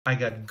I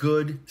got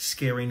good,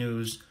 scary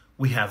news.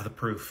 We have the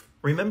proof.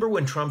 Remember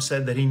when Trump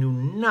said that he knew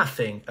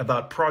nothing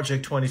about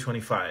Project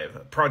 2025, a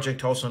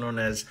project also known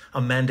as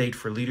a mandate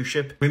for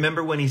leadership?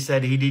 Remember when he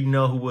said he didn't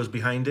know who was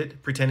behind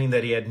it, pretending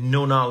that he had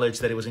no knowledge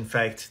that it was in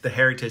fact the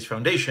Heritage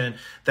Foundation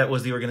that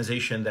was the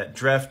organization that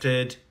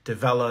drafted,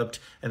 developed,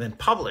 and then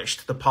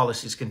published the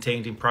policies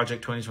contained in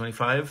Project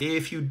 2025?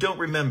 If you don't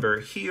remember,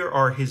 here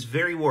are his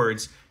very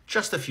words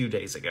just a few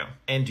days ago.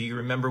 And do you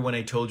remember when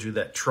I told you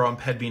that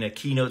Trump had been a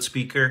keynote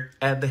speaker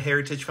at the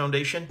Heritage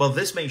Foundation? Well,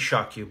 this may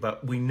shock you,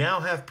 but we now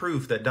have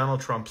proof that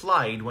Donald Trump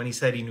lied when he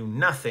said he knew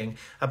nothing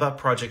about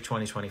Project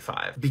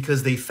 2025,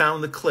 because they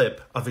found the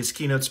clip of his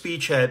keynote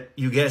speech at,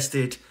 you guessed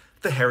it,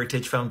 the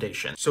Heritage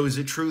Foundation. So is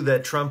it true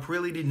that Trump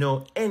really didn't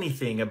know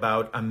anything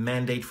about a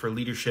mandate for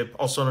leadership,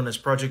 also known as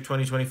Project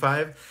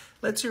 2025?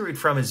 Let's hear it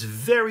from his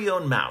very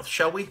own mouth,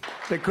 shall we?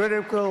 The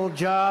critical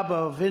job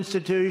of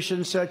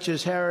institutions such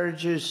as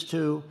Heritage is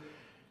to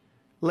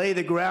lay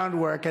the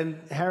groundwork, and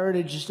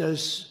Heritage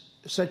does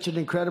such an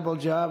incredible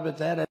job at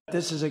that.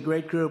 This is a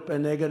great group,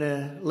 and they're going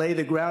to lay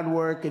the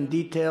groundwork and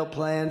detail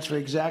plans for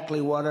exactly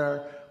what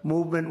our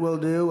movement will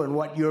do and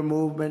what your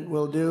movement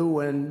will do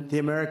when the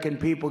American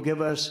people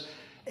give us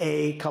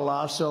a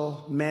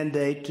colossal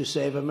mandate to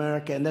save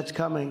America. And that's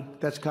coming.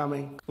 That's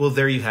coming. Well,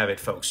 there you have it,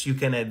 folks. You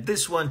can add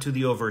this one to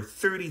the over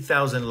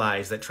 30,000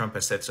 lies that Trump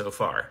has said so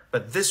far.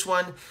 But this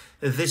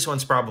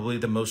one's probably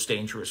the most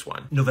dangerous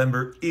one.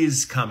 November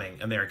is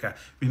coming, America.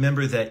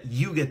 Remember that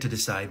you get to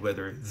decide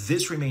whether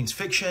this remains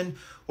fiction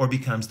or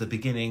becomes the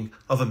beginning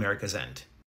of America's end.